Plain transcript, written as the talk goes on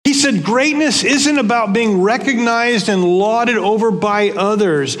said greatness isn't about being recognized and lauded over by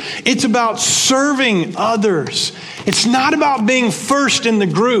others. It's about serving others. It's not about being first in the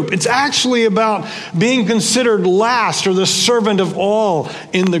group. It's actually about being considered last or the servant of all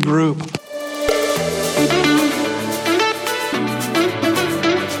in the group.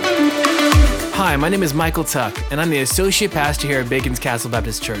 Hi, my name is Michael Tuck, and I'm the Associate Pastor here at Bacon's Castle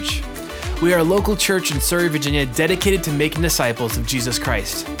Baptist Church. We are a local church in Surrey, Virginia, dedicated to making disciples of Jesus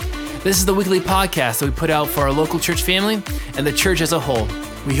Christ. This is the weekly podcast that we put out for our local church family and the church as a whole.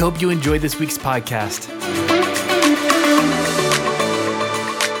 We hope you enjoyed this week's podcast.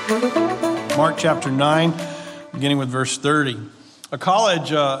 Mark chapter 9, beginning with verse 30. A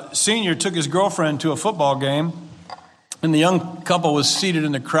college senior took his girlfriend to a football game, and the young couple was seated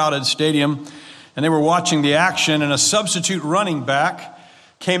in the crowded stadium, and they were watching the action, and a substitute running back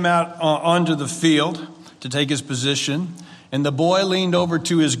came out onto the field to take his position, and the boy leaned over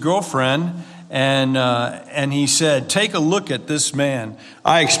to his girlfriend, and he said, "Take a look at this man.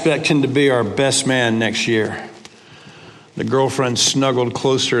 I expect him to be our best man next year." The girlfriend snuggled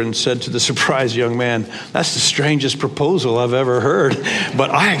closer and said to the surprised young man, "That's the strangest proposal I've ever heard,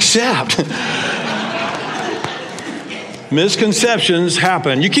 but I accept." Misconceptions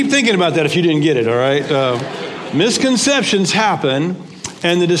happen. You keep thinking about that if you didn't get it, all right? Misconceptions happen,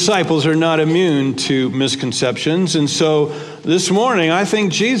 and the disciples are not immune to misconceptions. And so this morning, I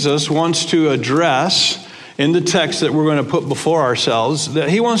think Jesus wants to address, in the text that we're going to put before ourselves, that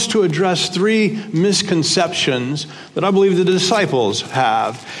he wants to address three misconceptions that I believe the disciples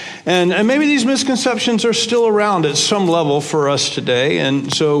have. And maybe these misconceptions are still around at some level for us today.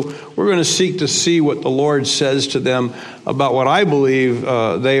 And so we're going to seek to see what the Lord says to them about what I believe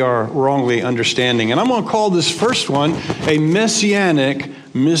they are wrongly understanding. And I'm going to call this first one a messianic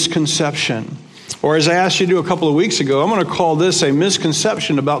misconception. Or as I asked you to do a couple of weeks ago, I'm going to call this a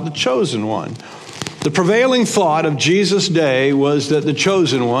misconception about the chosen one. The prevailing thought of Jesus' day was that the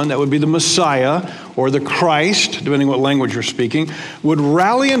chosen one, that would be the Messiah or the Christ, depending what language you're speaking, would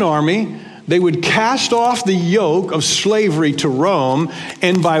rally an army. They would cast off the yoke of slavery to Rome,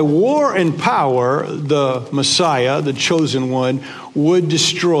 and by war and power, the Messiah, the chosen one, would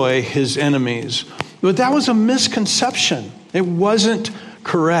destroy his enemies. But that was a misconception. It wasn't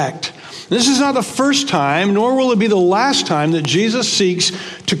correct. This is not the first time, nor will it be the last time that Jesus seeks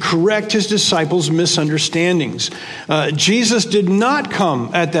to correct his disciples' misunderstandings. Jesus did not come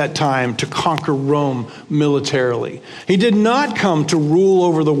at that time to conquer Rome militarily. He did not come to rule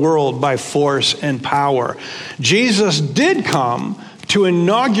over the world by force and power. Jesus did come to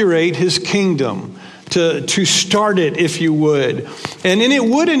inaugurate his kingdom, to start it, if you would. And it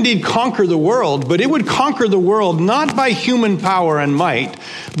would indeed conquer the world, but it would conquer the world not by human power and might,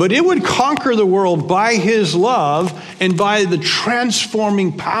 but it would conquer the world by his love and by the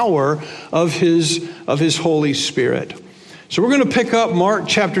transforming power of his Holy Spirit. So we're going to pick up Mark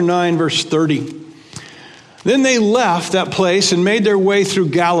chapter 9, verse 30. Then they left that place and made their way through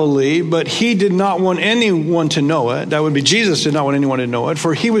Galilee, but he did not want anyone to know it. That would be Jesus did not want anyone to know it,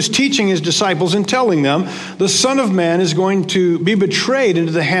 for he was teaching his disciples and telling them, the Son of Man is going to be betrayed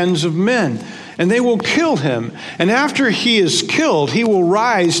into the hands of men, and they will kill him. And after he is killed, he will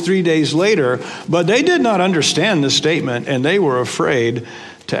rise 3 days later. But they did not understand this statement, and they were afraid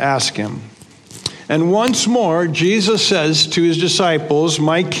to ask him. And once more, Jesus says to his disciples,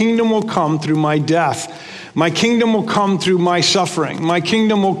 my kingdom will come through my death. My kingdom will come through my suffering. My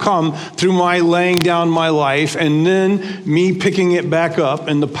kingdom will come through my laying down my life and then me picking it back up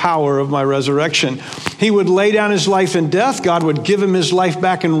in the power of my resurrection. He would lay down his life in death. God would give him his life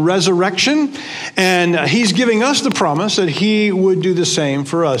back in resurrection. And he's giving us the promise that he would do the same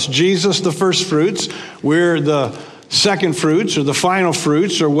for us. Jesus, the first fruits. We're the second fruits or the final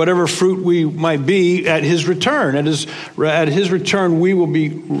fruits or whatever fruit we might be at his return. At his return, we will be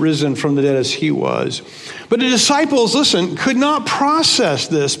risen from the dead as he was. But the disciples, listen, could not process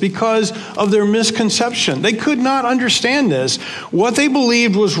this because of their misconception. They could not understand this. What they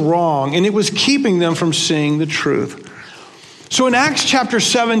believed was wrong, and it was keeping them from seeing the truth. So in Acts chapter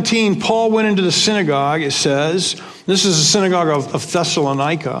 17, Paul went into the synagogue, it says. This is the synagogue of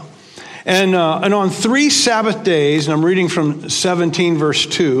Thessalonica. And on 3 Sabbath days, and I'm reading from 17 verse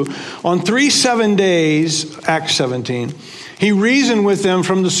 2, on 3 7 days, Acts 17, he reasoned with them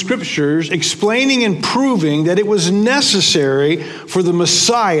from the scriptures, explaining and proving that it was necessary for the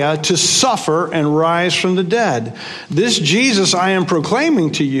Messiah to suffer and rise from the dead. This Jesus I am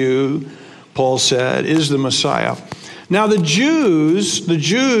proclaiming to you, Paul said, is the Messiah. Now the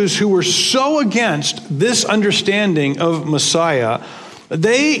Jews who were so against this understanding of Messiah,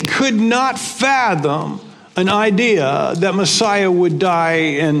 they could not fathom an idea that Messiah would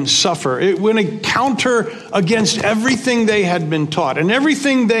die and suffer. It went counter against everything they had been taught and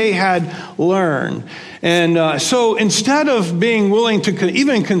everything they had learned. And so instead of being willing to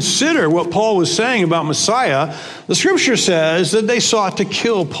even consider what Paul was saying about Messiah, the scripture says that they sought to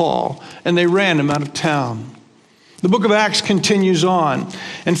kill Paul and they ran him out of town. The book of Acts continues on.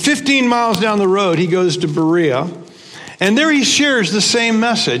 And 15 miles down the road, he goes to Berea. And there he shares the same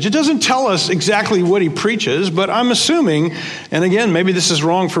message. It doesn't tell us exactly what he preaches, but I'm assuming, and again, maybe this is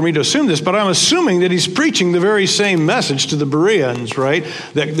wrong for me to assume this, but I'm assuming that he's preaching the very same message to the Bereans, right?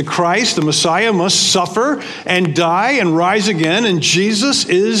 That the Christ, the Messiah, must suffer and die and rise again, and Jesus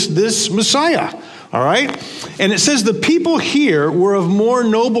is this Messiah. All right? And it says the people here were of more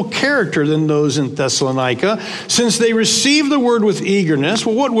noble character than those in Thessalonica, since they received the word with eagerness.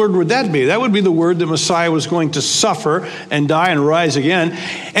 Well, what word would that be? That would be the word that Messiah was going to suffer and die and rise again.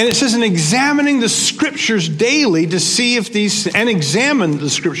 And it says, in examining the scriptures daily to see if these, and examine the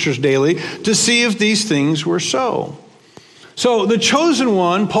scriptures daily to see if these things were so. So the chosen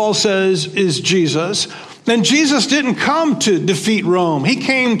one, Paul says, is Jesus. And Jesus didn't come to defeat Rome. He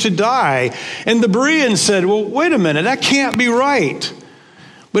came to die. And the Bereans said, well, wait a minute, that can't be right.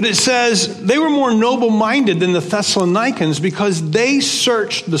 But it says they were more noble-minded than the Thessalonians because they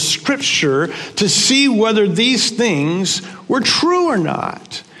searched the scripture to see whether these things were true or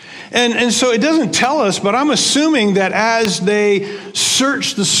not. And so it doesn't tell us, but I'm assuming that as they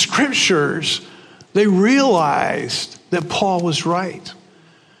searched the scriptures, they realized that Paul was right.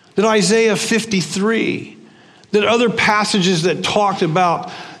 That Isaiah 53, that other passages that talked about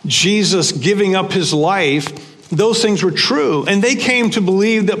Jesus giving up his life, those things were true. And they came to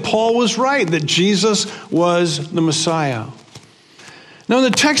believe that Paul was right, that Jesus was the Messiah. Now, in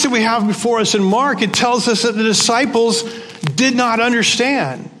the text that we have before us in Mark, it tells us that the disciples did not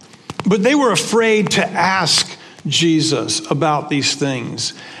understand, but they were afraid to ask Jesus about these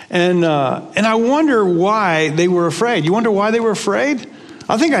things. And I wonder why they were afraid. You wonder why they were afraid?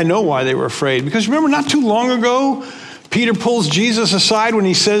 I think I know why they were afraid. Because remember, not too long ago, Peter pulls Jesus aside when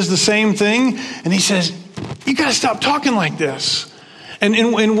he says the same thing. And he says, you got to stop talking like this.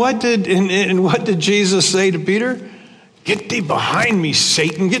 And what did Jesus say to Peter? Get thee behind me,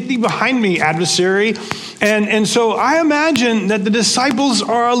 Satan. Get thee behind me, adversary. And so I imagine that the disciples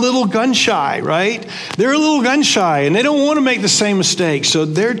are a little gun shy, right? They're a little gun shy, and they don't want to make the same mistake. So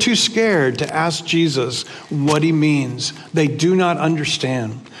they're too scared to ask Jesus what he means. They do not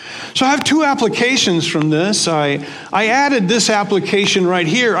understand. So I have two applications from this. I added this application right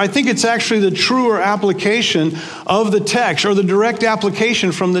here. I think it's actually the truer application of the text, or the direct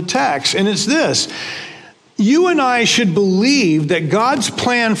application from the text. And it's this. You and I should believe that God's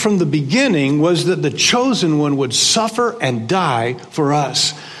plan from the beginning was that the chosen one would suffer and die for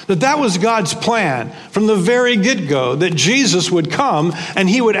us. That was God's plan from the very get-go, that Jesus would come and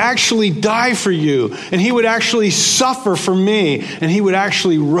he would actually die for you, and he would actually suffer for me, and he would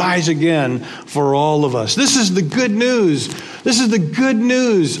actually rise again for all of us. This is the good news. This is the good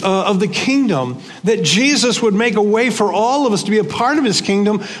news of the kingdom, that Jesus would make a way for all of us to be a part of his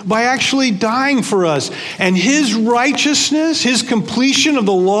kingdom by actually dying for us. And his righteousness, his completion of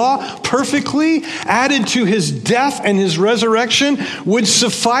the law perfectly, added to his death and his resurrection, would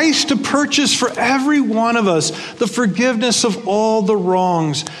suffice to purchase for every one of us the forgiveness of all the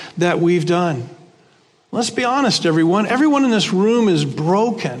wrongs that we've done. Let's be honest, everyone. Everyone in this room is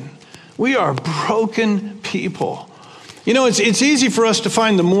broken. We are broken people. You know, it's easy for us to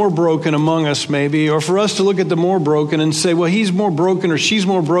find the more broken among us, maybe, or for us to look at the more broken and say, well, he's more broken or she's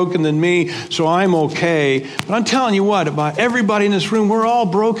more broken than me, so I'm okay. But I'm telling you what, about everybody in this room, we're all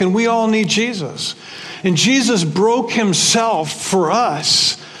broken. We all need Jesus. And Jesus broke himself for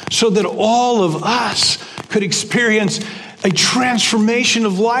us so that all of us could experience a transformation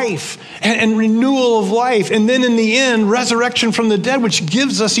of life and renewal of life. And then in the end, resurrection from the dead, which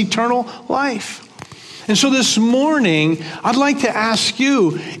gives us eternal life. And so this morning, I'd like to ask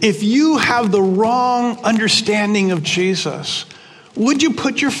you, if you have the wrong understanding of Jesus, would you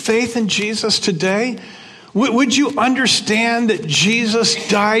put your faith in Jesus today? Would you understand that Jesus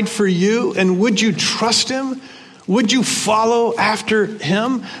died for you, and would you trust him? Would you follow after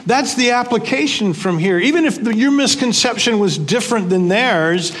him? That's the application from here. Even if your misconception was different than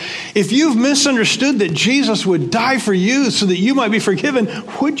theirs, if you've misunderstood that Jesus would die for you so that you might be forgiven,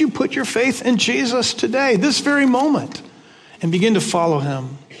 would you put your faith in Jesus today, this very moment, and begin to follow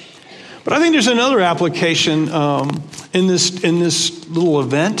him? But I think there's another application in this little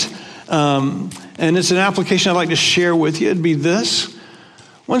event, and it's an application I'd like to share with you. It'd be this.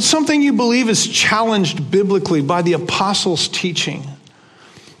 When something you believe is challenged biblically by the apostles' teaching,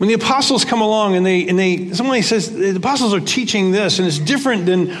 When the apostles come along and somebody says, the apostles are teaching this and it's different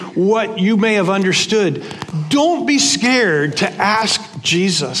than what you may have understood, don't be scared to ask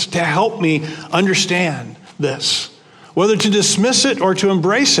Jesus to help me understand this. Whether to dismiss it or to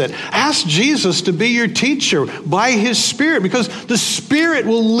embrace it. Ask Jesus to be your teacher by his Spirit, because the Spirit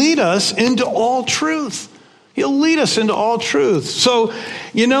will lead us into all truth. He'll lead us into all truth. So,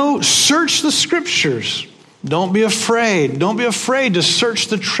 search the Scriptures. Don't be afraid. Don't be afraid to search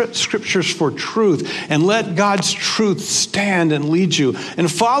the Scriptures for truth and let God's truth stand and lead you.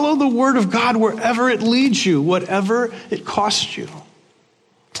 And follow the Word of God wherever it leads you, whatever it costs you.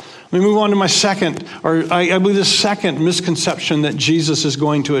 Let me move on to my I believe the second misconception that Jesus is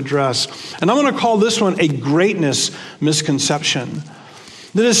going to address. And I'm going to call this one a greatness misconception.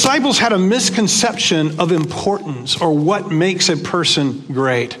 The disciples had a misconception of importance or what makes a person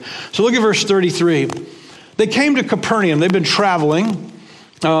great. So look at verse 33. They came to Capernaum. They've been traveling.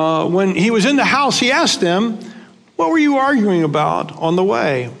 When he was in the house, he asked them, "What were you arguing about on the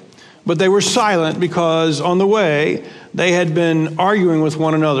way?" But they were silent because on the way, they had been arguing with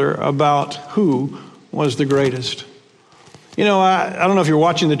one another about who was the greatest. I don't know if you're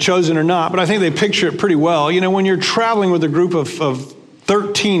watching The Chosen or not, but I think they picture it pretty well. When you're traveling with a group of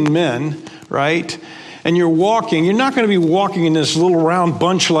 13 men, right? And you're walking, you're not going to be walking in this little round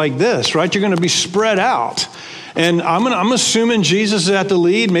bunch like this, right? You're going to be spread out. And I'm assuming Jesus is at the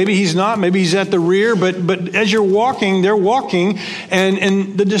lead. Maybe he's not. Maybe he's at the rear. But as you're walking, they're walking,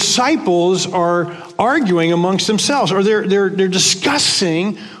 and the disciples are arguing amongst themselves, or they're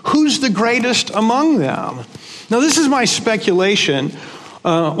discussing who's the greatest among them. Now, this is my speculation.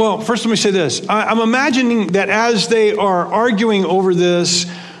 First let me say this. I'm imagining that as they are arguing over this,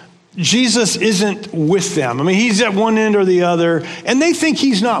 Jesus isn't with them. I mean, he's at one end or the other, and they think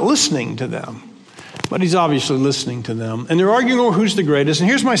he's not listening to them. But he's obviously listening to them. And they're arguing over who's the greatest. And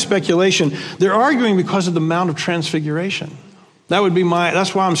here's my speculation. They're arguing because of the Mount of Transfiguration.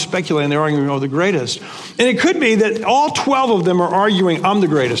 That's why I'm speculating they're arguing over the greatest. And it could be that all 12 of them are arguing, I'm the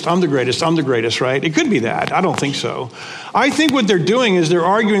greatest, I'm the greatest, I'm the greatest, right? It could be that. I don't think so. I think what they're doing is they're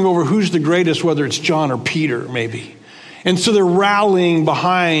arguing over who's the greatest, whether it's John or Peter, maybe. And so they're rallying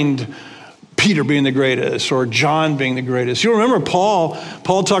behind Peter being the greatest or John being the greatest. You remember Paul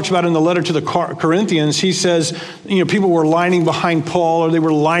talks about in the letter to the Corinthians, he says, people were lining behind Paul or they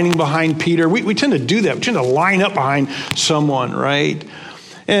were lining behind Peter. We tend to do that. We tend to line up behind someone, right?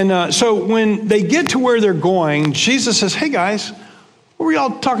 And so when they get to where they're going, Jesus says, hey guys, what were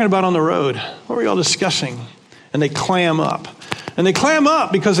y'all talking about on the road? What were y'all discussing? And they clam up. And they clam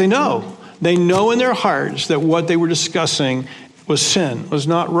up because they know. They know in their hearts that what they were discussing was sin, was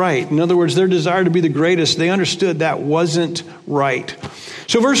not right. In other words, their desire to be the greatest, they understood that wasn't right.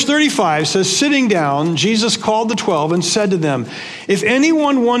 So verse 35 says, sitting down, Jesus called the 12 and said to them, if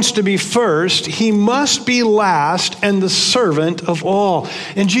anyone wants to be first, he must be last and the servant of all.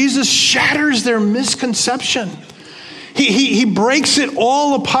 And Jesus shatters their misconception. He breaks it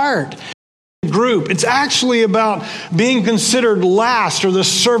all apart. Group. It's actually about being considered last or the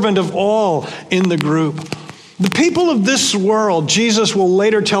servant of all in the group. The people of this world, Jesus will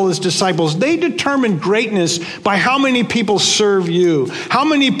later tell his disciples, they determine greatness by how many people serve you, how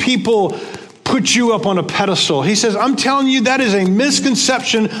many people put you up on a pedestal. He says, I'm telling you, that is a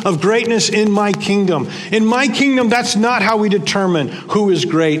misconception of greatness in my kingdom. In my kingdom, that's not how we determine who is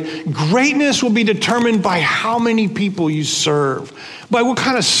great. Greatness will be determined by how many people you serve, by what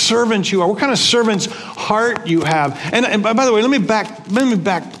kind of servant you are, what kind of servant's heart you have. And by the way, let me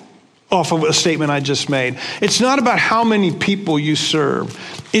back off of a statement I just made. It's not about how many people you serve.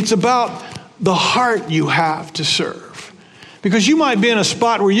 It's about the heart you have to serve. Because you might be in a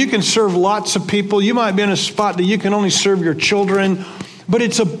spot where you can serve lots of people. You might be in a spot that you can only serve your children. But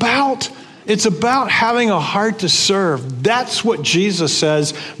it's about having a heart to serve. That's what Jesus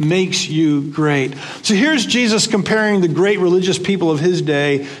says makes you great. So here's Jesus comparing the great religious people of his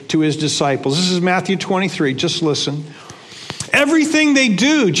day to his disciples. This is Matthew 23. Just listen. Everything they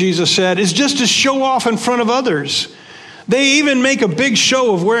do, Jesus said, is just to show off in front of others. They even make a big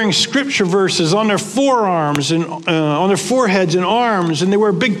show of wearing scripture verses on their forearms and on their foreheads and arms, and they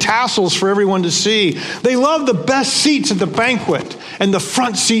wear big tassels for everyone to see. They love the best seats at the banquet and the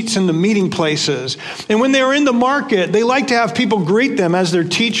front seats in the meeting places. And when they are in the market, they like to have people greet them as their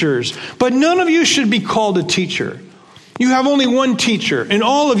teachers. But none of you should be called a teacher. You have only one teacher, and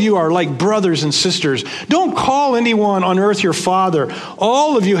all of you are like brothers and sisters. Don't call anyone on earth your father.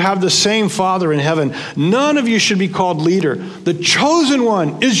 All of you have the same Father in heaven. None of you should be called leader. The chosen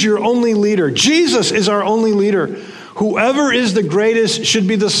one is your only leader. Jesus is our only leader. Whoever is the greatest should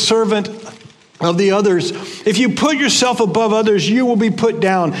be the servant of the others. If you put yourself above others, you will be put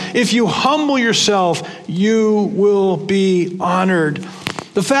down. If you humble yourself, you will be honored.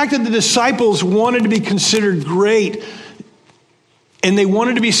 The fact that the disciples wanted to be considered great, and they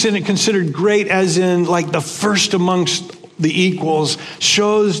wanted to be considered great as in like the first amongst the equals,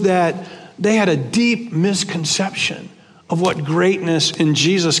 shows that they had a deep misconception of what greatness in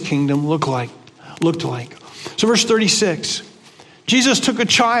Jesus' kingdom looked like. So verse 36, Jesus took a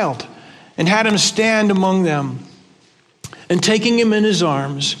child and had him stand among them. And taking him in his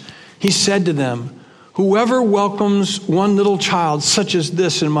arms, he said to them, whoever welcomes one little child such as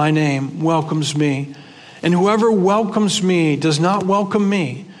this in my name welcomes me. And whoever welcomes me does not welcome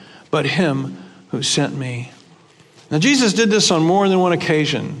me, but him who sent me. Now, Jesus did this on more than one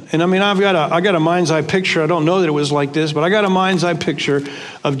occasion. And I mean, I got a mind's eye picture. I don't know that it was like this, but I got a mind's eye picture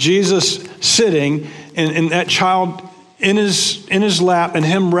of Jesus sitting and that child in his lap and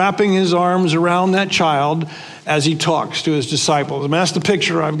him wrapping his arms around that child as he talks to his disciples. I mean, that's the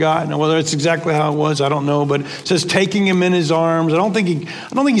picture I've got. Now, whether it's exactly how it was, I don't know. But it says taking him in his arms. I don't think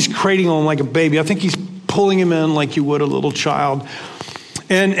he's cradling him like a baby. I think he's pulling him in like you would a little child.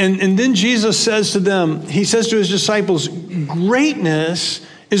 And then Jesus says to them, he says to his disciples, greatness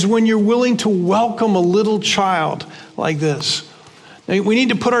is when you're willing to welcome a little child like this. Now, we need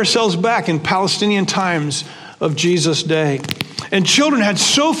to put ourselves back in Palestinian times of Jesus' day. And children had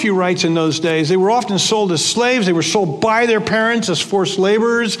so few rights in those days. They were often sold as slaves. They were sold by their parents as forced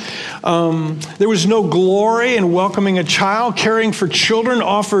laborers. There was no glory in welcoming a child. Caring for children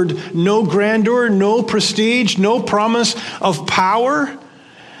offered no grandeur, no prestige, no promise of power.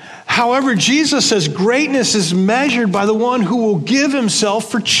 However, Jesus says greatness is measured by the one who will give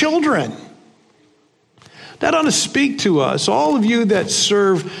himself for children. That ought to speak to us, all of you that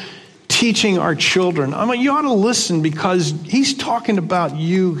serve teaching our children. I mean, you ought to listen because he's talking about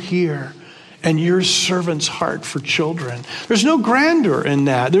you here and your servant's heart for children. There's no grandeur in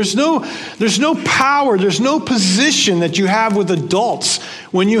that. There's no power. There's no position that you have with adults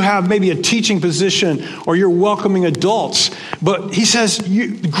when you have maybe a teaching position or you're welcoming adults. But he says,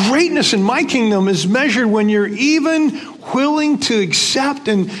 greatness in my kingdom is measured when you're even willing to accept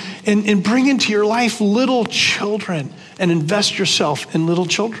and bring into your life little children and invest yourself in little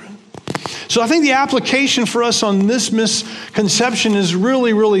children. So I think the application for us on this misconception is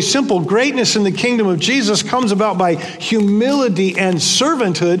really, really simple. Greatness in the kingdom of Jesus comes about by humility and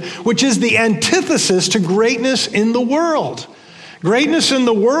servanthood, which is the antithesis to greatness in the world. Greatness in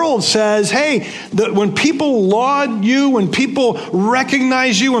the world says, hey, when people laud you, when people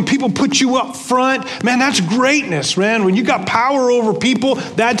recognize you, when people put you up front, man, that's greatness, man. When you got power over people,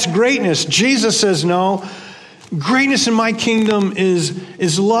 that's greatness. Jesus says, no. Greatness in my kingdom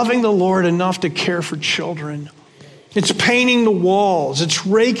is loving the Lord enough to care for children. It's painting the walls. It's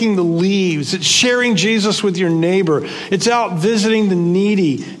raking the leaves. It's sharing Jesus with your neighbor. It's out visiting the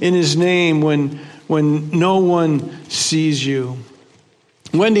needy in his name when no one sees you.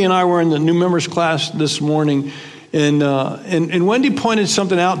 Wendy and I were in the new members class this morning, and Wendy pointed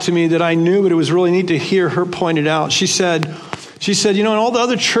something out to me that I knew, but it was really neat to hear her point it out. She said, in all the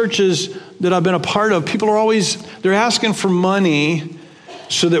other churches that I've been a part of, people are they're asking for money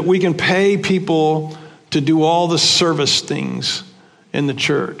so that we can pay people to do all the service things in the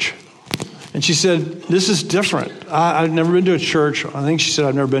church. And she said, this is different. I've never been to a church. I think she said,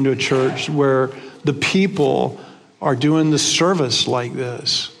 I've never been to a church where the people are doing the service like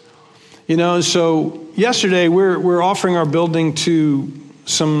this. So yesterday we're offering our building to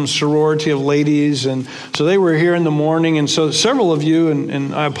some sorority of ladies, and so they were here in the morning, and so several of you,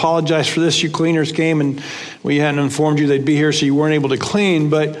 and I apologize for this, you cleaners came and we hadn't informed you they'd be here, so you weren't able to clean,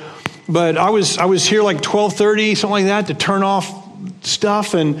 but I was here like 12:30, something like that, to turn off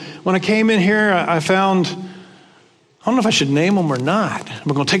stuff, and when I came in here, I found, I don't know if I should name them or not.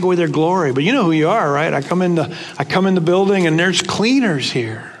 I'm going to take away their glory, but you know who you are, right? I come in the building, and there's cleaners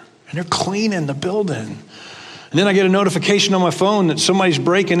here, and they're cleaning the building. And then I get a notification on my phone that somebody's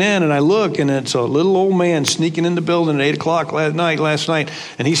breaking in, and I look, and it's a little old man sneaking in the building at 8 o'clock last night,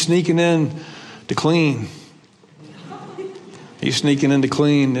 and he's sneaking in to clean. He's sneaking in to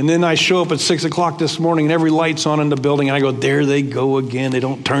clean. And then I show up at 6 o'clock this morning, and every light's on in the building, and I go, there they go again. They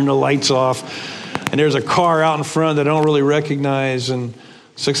don't turn the lights off. And there's a car out in front that I don't really recognize, and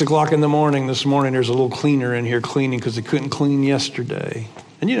 6 o'clock in the morning this morning, there's a little cleaner in here cleaning because they couldn't clean yesterday.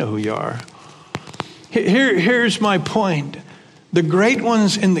 And you know who you are. Here's my point. The great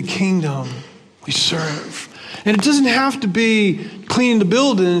ones in the kingdom we serve. And it doesn't have to be cleaning the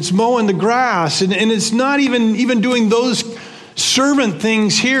building. It's mowing the grass. And it's not even doing those servant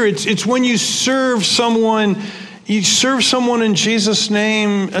things here. It's when you serve someone, you serve someone in Jesus'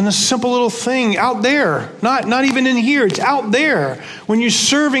 name, and a simple little thing out there, not even in here, it's out there. When you're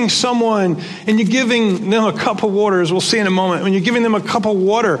serving someone and you're giving them a cup of water, as we'll see in a moment, when you're giving them a cup of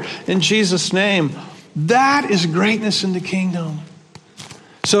water in Jesus' name, that is greatness in the kingdom.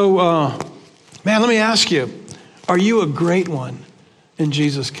 So, man, let me ask you, are you a great one in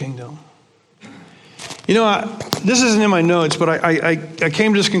Jesus' kingdom? You know, this isn't in my notes, but I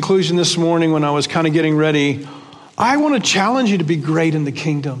came to this conclusion this morning when I was kind of getting ready. I want to challenge you to be great in the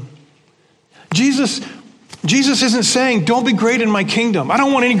kingdom. Jesus isn't saying, don't be great in my kingdom. I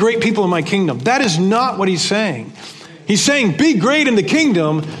don't want any great people in my kingdom. That is not what he's saying. He's saying, be great in the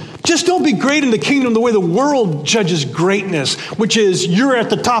kingdom. Just don't be great in the kingdom the way the world judges greatness, which is you're at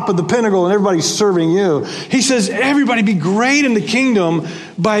the top of the pinnacle and everybody's serving you. He says, everybody be great in the kingdom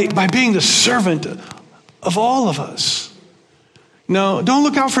by being the servant of all of us. No, don't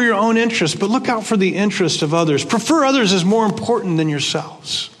look out for your own interest, but look out for the interest of others. Prefer others as more important than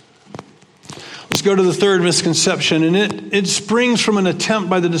yourselves. Let's go to the third misconception, and it springs from an attempt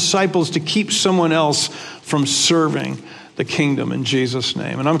by the disciples to keep someone else from serving the kingdom in Jesus'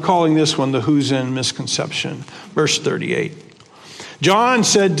 name. And I'm calling this one the who's in misconception. Verse 38. John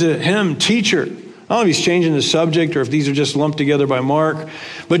said to him, teacher. I don't know if he's changing the subject or if these are just lumped together by Mark.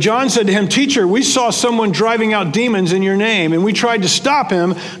 But John said to him, teacher, we saw someone driving out demons in your name, and we tried to stop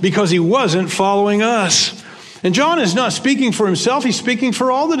him because he wasn't following us. And John is not speaking for himself. He's speaking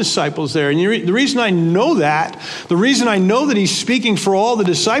for all the disciples there. And the reason I know that, he's speaking for all the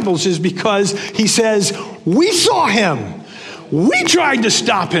disciples is because he says, we saw him. We tried to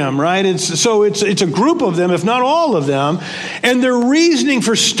stop him, right? It's a group of them, if not all of them. And their reasoning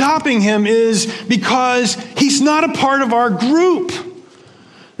for stopping him is because he's not a part of our group.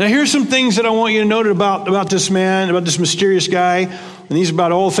 Now, here's some things that I want you to note about this man, about this mysterious guy. And these are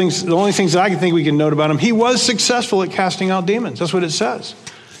about all things, the only things that I can think we can note about him. He was successful at casting out demons. That's what it says.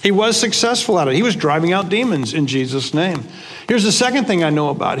 He was successful at it. He was driving out demons in Jesus' name. Here's the second thing I know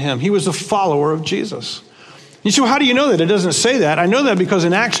about him. He was a follower of Jesus. You say, well, how do you know that? It doesn't say that. I know that because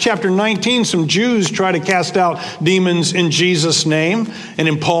in Acts chapter 19, some Jews try to cast out demons in Jesus' name and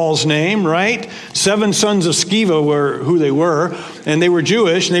in Paul's name, right? 7 sons of Sceva were who they were, and they were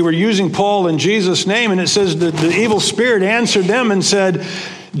Jewish, and they were using Paul in Jesus' name, and it says that the evil spirit answered them and said,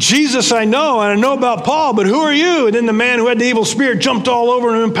 Jesus I know, and I know about Paul, but who are you? And then the man who had the evil spirit jumped all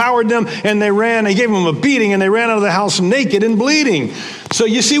over and empowered them, and they gave them a beating, and they ran out of the house naked and bleeding. So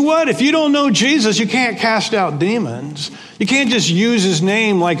you see what? If you don't know Jesus, you can't cast out demons. You can't just use his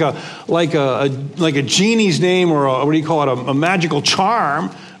name like a genie's name or a magical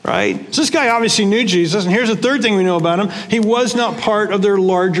charm, right? So this guy obviously knew Jesus, and here's the third thing we know about him. He was not part of their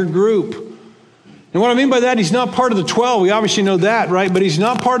larger group. And what I mean by that, he's not part of the 12. We obviously know that, right? But he's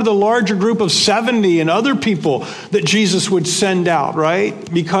not part of the larger group of 70 and other people that Jesus would send out, right?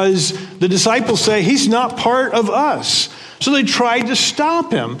 Because the disciples say he's not part of us. So they tried to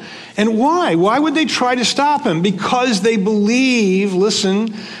stop him. And why? Why would they try to stop him? Because they believe,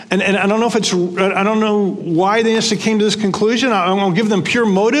 listen, and I don't know why they necessarily came to this conclusion. I won't give them pure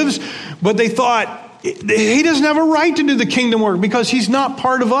motives, but they thought he doesn't have a right to do the kingdom work because he's not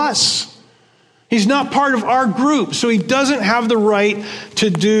part of us. He's not part of our group, so he doesn't have the right to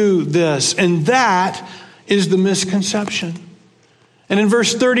do this. And that is the misconception. And in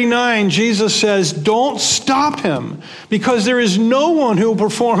verse 39, Jesus says, don't stop him, because there is no one who will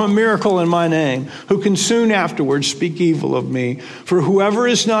perform a miracle in my name who can soon afterwards speak evil of me. For whoever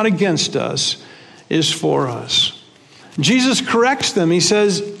is not against us is for us. Jesus corrects them. He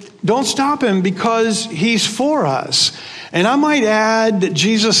says, don't stop him because he's for us. And I might add that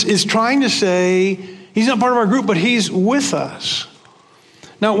Jesus is trying to say he's not part of our group, but he's with us.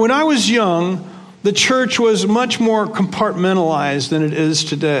 Now, when I was young, the church was much more compartmentalized than it is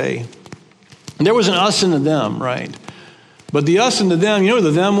today. There was an us and a them, right? But the us and the them, you know what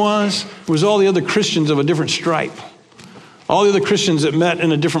the them was? It was all the other Christians of a different stripe. All the other Christians that met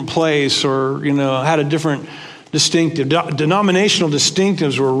in a different place or, had a different distinctive. Denominational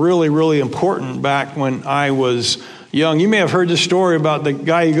distinctives were really, really important back when I was young. You may have heard this story about the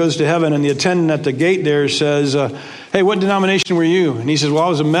guy who goes to heaven and the attendant at the gate there says, hey, what denomination were you? And he says, well, I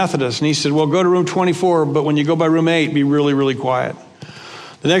was a Methodist. And he said, well, go to room 24, but when you go by room 8, be really, really quiet.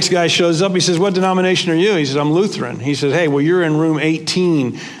 The next guy shows up. He says, what denomination are you? He says, I'm Lutheran. He says, hey, well, you're in room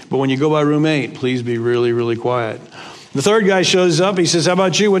 18, but when you go by room 8, please be really, really quiet. The third guy shows up. He says, how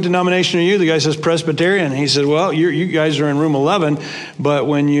about you? What denomination are you? The guy says, Presbyterian. He said, well, you guys are in room 11, but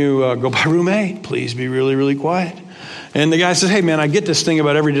when you go by room 8, please be really, really quiet. And the guy says, hey, man, I get this thing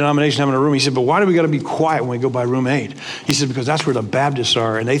about every denomination having a room. He said, but why do we got to be quiet when we go by room 8? He said, because that's where the Baptists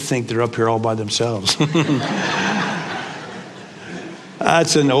are, and they think they're up here all by themselves.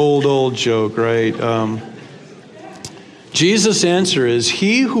 That's an old joke, right? Jesus' answer is,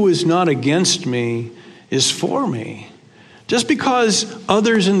 he who is not against me is for me. Just because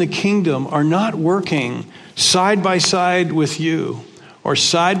others in the kingdom are not working side by side with you, or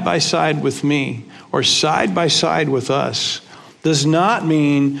side by side with me, or side by side with us, does not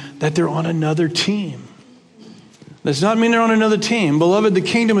mean that they're on another team. Does not mean they're on another team. Beloved, the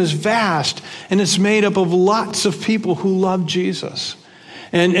kingdom is vast, and it's made up of lots of people who love Jesus.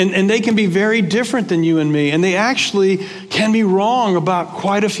 And they can be very different than you and me, and they actually can be wrong about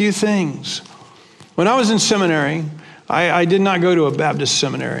quite a few things. When I was in seminary, I did not go to a Baptist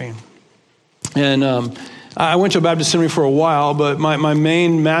seminary. And I went to a Baptist seminary for a while, but my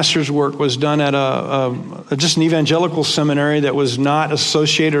main master's work was done at just an evangelical seminary that was not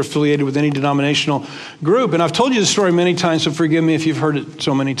associated or affiliated with any denominational group. And I've told you the story many times, so forgive me if you've heard it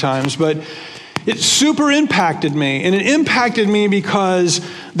so many times, but it super impacted me. And it impacted me because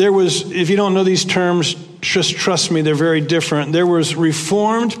there was, if you don't know these terms, just trust me, they're very different. There was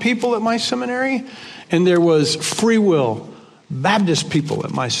Reformed people at my seminary, and there was Free Will Baptist people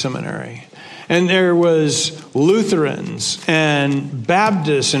at my seminary. And there was Lutherans and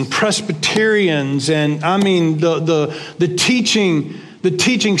Baptists and Presbyterians, and I mean the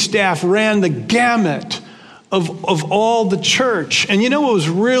teaching staff ran the gamut of all the church. And you know what was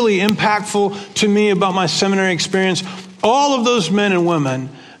really impactful to me about my seminary experience? All of those men and women,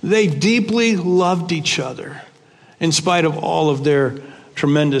 they deeply loved each other in spite of all of their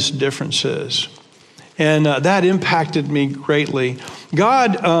tremendous differences. And that impacted me greatly.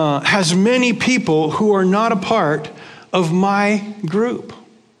 God has many people who are not a part of my group.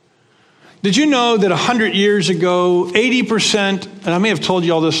 Did you know that 100 years ago, 80%, and I may have told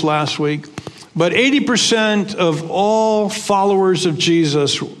you all this last week, but 80% of all followers of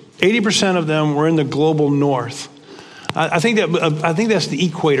Jesus, 80% of them were in the global north. I think that's the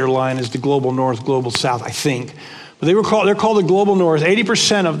equator line, is the global north, global south, I think. But they're called the global north.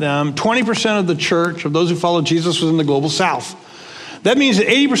 80% of them, 20% of the church, of those who followed Jesus, was in the global south. That means that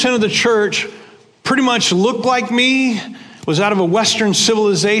 80% of the church pretty much looked like me, was out of a Western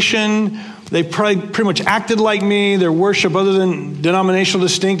civilization. They pretty much acted like me. Their worship, other than denominational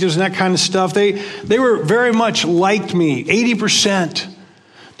distinctives and that kind of stuff, they were very much like me, 80%.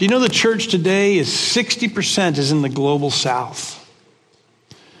 Do you know the church today is 60% is in the global south?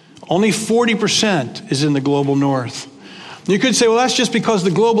 Only 40% is in the global north. You could say, well, that's just because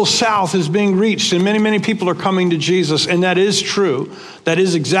the global south is being reached and many, many people are coming to Jesus. And that is true. That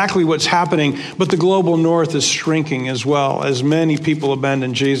is exactly what's happening. But the global north is shrinking as well, as many people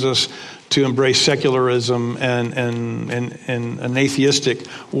abandon Jesus to embrace secularism and an atheistic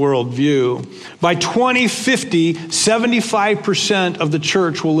worldview. By 2050, 75% of the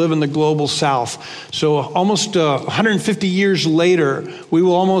church will live in the global south. So almost 150 years later, we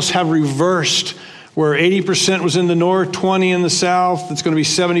will almost have reversed, where 80% was in the north, 20 in the south. It's going to be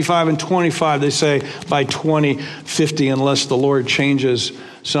 75 and 25, they say, by 2050, unless the Lord changes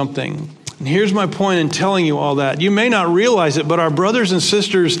something. And here's my point in telling you all that. You may not realize it, but our brothers and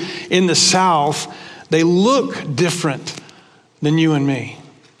sisters in the South, they look different than you and me.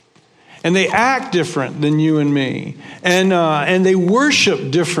 And they act different than you and me. And they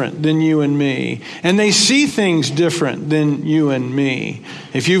worship different than you and me. And they see things different than you and me.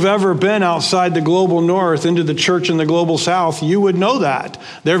 If you've ever been outside the global north into the church in the global south, you would know that.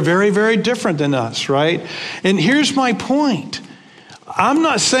 They're very, very different than us, right? And here's my point. I'm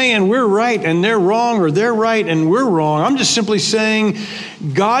not saying we're right and they're wrong, or they're right and we're wrong. I'm just simply saying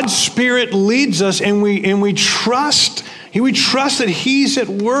God's Spirit leads us, and we trust that He's at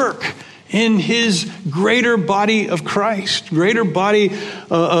work in His greater body of Christ, greater body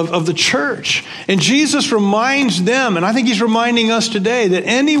of the church. And Jesus reminds them, and I think He's reminding us today, that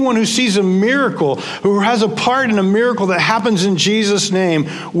anyone who sees a miracle, who has a part in a miracle that happens in Jesus' name,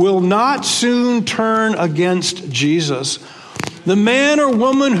 will not soon turn against Jesus. The man or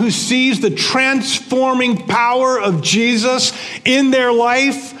woman who sees the transforming power of Jesus in their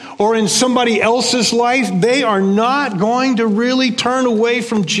life or in somebody else's life, they are not going to really turn away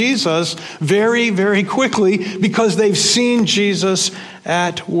from Jesus very, very quickly, because they've seen Jesus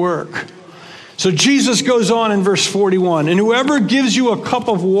at work. So Jesus goes on in verse 41, and whoever gives you a cup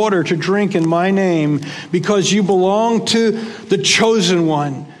of water to drink in my name, because you belong to the chosen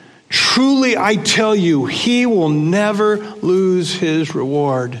one, truly I tell you, he will never lose his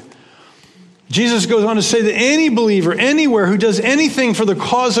reward. Jesus goes on to say that any believer anywhere who does anything for the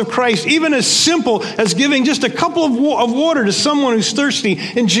cause of Christ, even as simple as giving just a cup of water to someone who's thirsty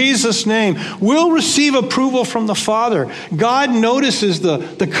in Jesus' name, will receive approval from the Father. God notices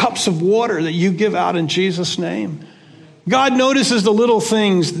the cups of water that you give out in Jesus' name. God notices the little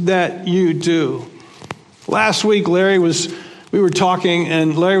things that you do. Last week, we were talking,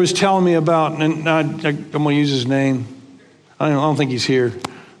 and Larry was telling me about, and I'm going to use his name. I don't think he's here,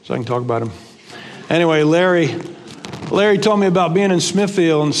 so I can talk about him. Anyway, Larry told me about being in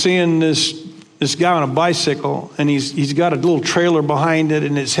Smithfield and seeing this guy on a bicycle, and he's got a little trailer behind it,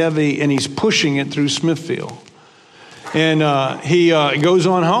 and it's heavy, and he's pushing it through Smithfield. And he goes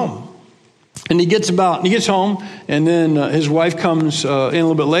on home. And he gets home, and then his wife comes in a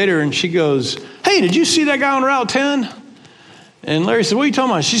little bit later, and she goes, "Hey, did you see that guy on Route 10? And Larry said, "What are you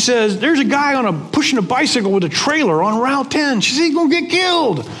talking about?" She says, "There's a guy pushing a bicycle with a trailer on Route 10. She said, he's going to get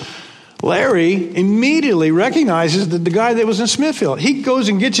killed." Larry immediately recognizes that the guy that was in Smithfield. He goes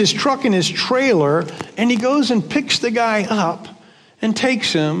and gets his truck and his trailer, and he goes and picks the guy up and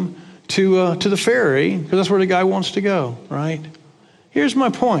takes him to the ferry, because that's where the guy wants to go, right? Here's my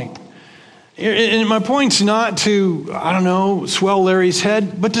point. And my point's not to, swell Larry's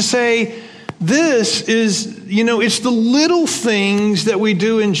head, but to say this is, it's the little things that we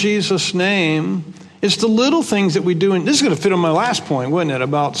do in Jesus' name. It's the little things that we do. And this is going to fit on my last point, wouldn't it,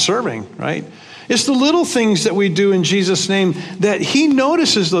 about serving, right? It's the little things that we do in Jesus' name that he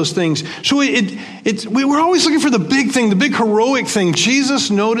notices those things. So we're always looking for the big thing, the big heroic thing.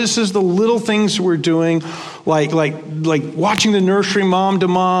 Jesus notices the little things we're doing, like watching the nursery mom to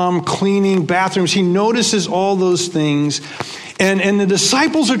mom, cleaning bathrooms. He notices all those things. And the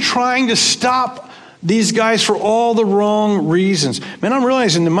disciples are trying to stop these guys for all the wrong reasons. Man, I'm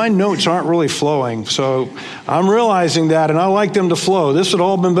realizing that my notes aren't really flowing. So I'm realizing that, and I like them to flow. This would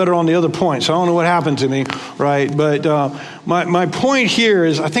all been better on the other points. I don't know what happened to me, right? But my point here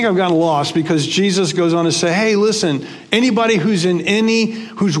is I think I've gotten lost, because Jesus goes on to say, hey, listen, anybody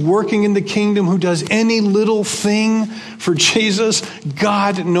who's working in the kingdom, who does any little thing for Jesus,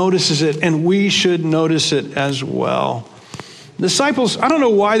 God notices it, and we should notice it as well. Disciples, I don't know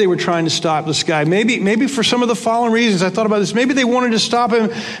why they were trying to stop this guy. Maybe for some of the following reasons. I thought about this. Maybe they wanted to stop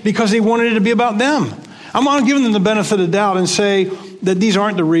him because they wanted it to be about them. I'm not giving them the benefit of the doubt and say that these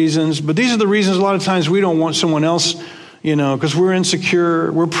aren't the reasons, but these are the reasons a lot of times we don't want someone else, because we're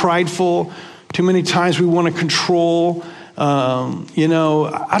insecure, we're prideful. Too many times we want to control. I don't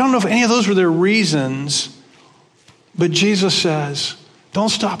know if any of those were their reasons, but Jesus says, don't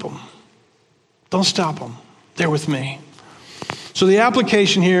stop them. Don't stop them. They're with me. So the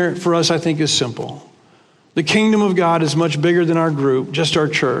application here for us, I think, is simple. The kingdom of God is much bigger than our group, just our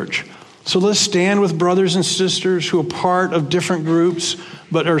church. So let's stand with brothers and sisters who are part of different groups,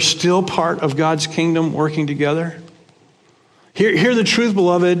 but are still part of God's kingdom working together. Hear the truth,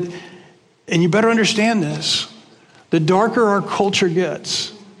 beloved, and you better understand this. The darker our culture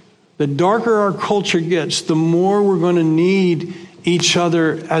gets, the more we're going to need each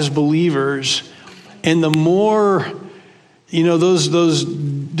other as believers, and the more those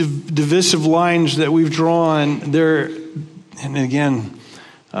divisive lines that we've drawn there. And again,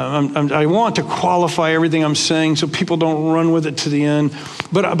 I want to qualify everything I'm saying so people don't run with it to the end.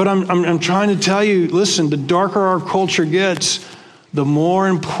 But I'm trying to tell you, listen, the darker our culture gets, the more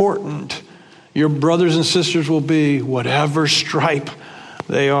important your brothers and sisters will be, whatever stripe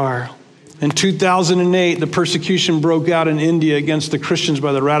they are. In 2008, the persecution broke out in India against the Christians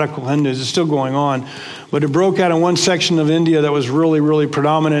by the radical Hindus. It's still going on. But it broke out in one section of India that was really, really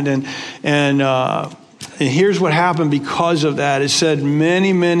predominant. And here's what happened because of that. It said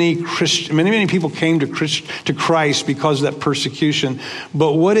many people came to Christ because of that persecution.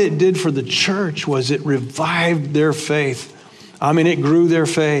 But what it did for the church was it revived their faith. It grew their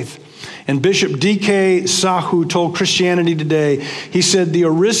faith. And Bishop D.K. Sahu told Christianity Today, he said, the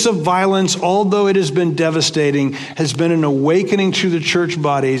Orissa violence, although it has been devastating, has been an awakening to the church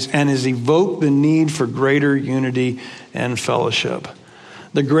bodies and has evoked the need for greater unity and fellowship.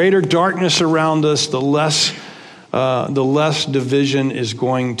 The greater darkness around us, the less division is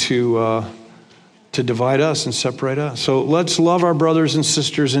going to divide us and separate us. So let's love our brothers and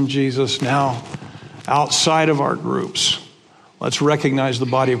sisters in Jesus now outside of our groups. Let's recognize the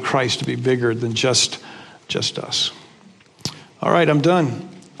body of Christ to be bigger than just us. All right, I'm done.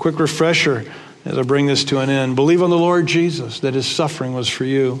 Quick refresher as I bring this to an end. Believe on the Lord Jesus, that his suffering was for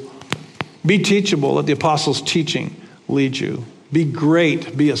you. Be teachable. Let the apostles' teaching lead you. Be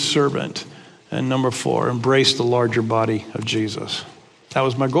great. Be a servant. And number 4, embrace the larger body of Jesus. That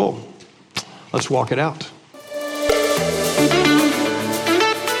was my goal. Let's walk it out.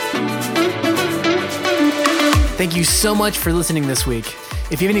 Thank you so much for listening this week.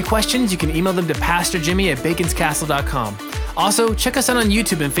 If you have any questions, you can email them to PastorJimmy@baconscastle.com. Also, check us out on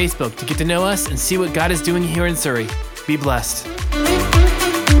YouTube and Facebook to get to know us and see what God is doing here in Surrey. Be blessed.